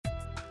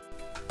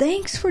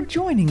Thanks for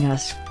joining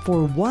us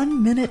for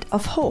 1 Minute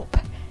of Hope.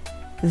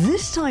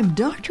 This time,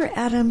 Dr.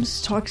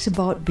 Adams talks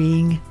about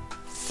being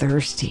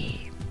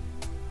thirsty.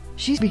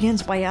 She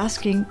begins by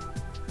asking,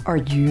 are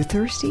you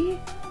thirsty?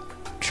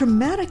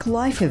 Traumatic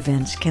life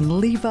events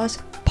can leave us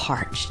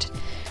parched.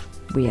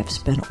 We have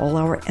spent all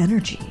our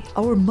energy,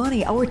 our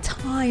money, our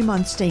time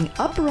on staying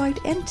upright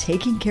and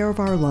taking care of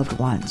our loved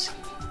ones.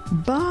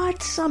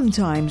 But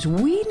sometimes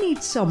we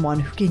need someone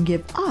who can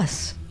give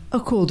us a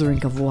cool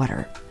drink of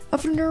water,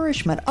 of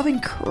nourishment, of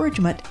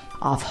encouragement,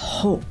 of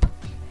hope.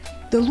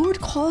 The Lord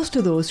calls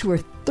to those who are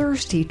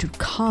thirsty to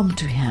come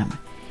to Him.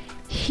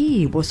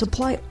 He will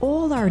supply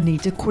all our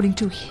needs according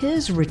to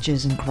His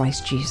riches in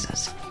Christ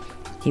Jesus.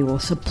 He will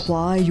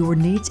supply your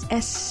needs,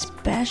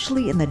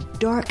 especially in the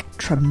dark,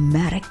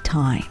 traumatic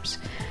times.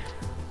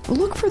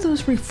 Look for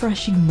those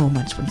refreshing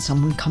moments when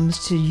someone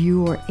comes to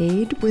your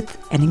aid with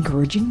an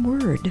encouraging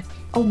word,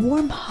 a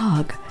warm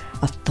hug,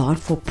 a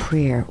thoughtful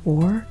prayer,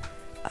 or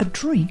a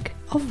drink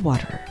of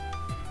water.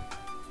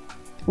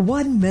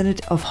 1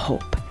 Minute of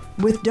Hope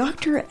with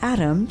Dr.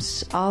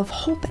 Adams of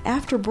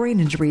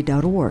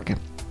hopeafterbraininjury.org.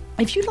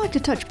 If you'd like to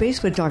touch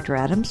base with Dr.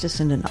 Adams to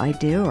send an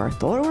idea or a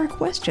thought or a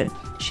question,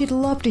 she'd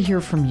love to hear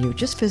from you.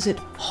 Just visit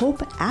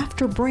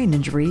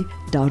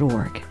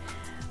hopeafterbraininjury.org.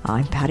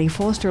 I'm Patty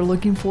Foster,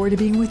 looking forward to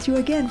being with you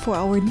again for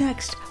our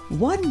next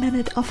 1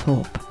 Minute of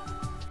Hope.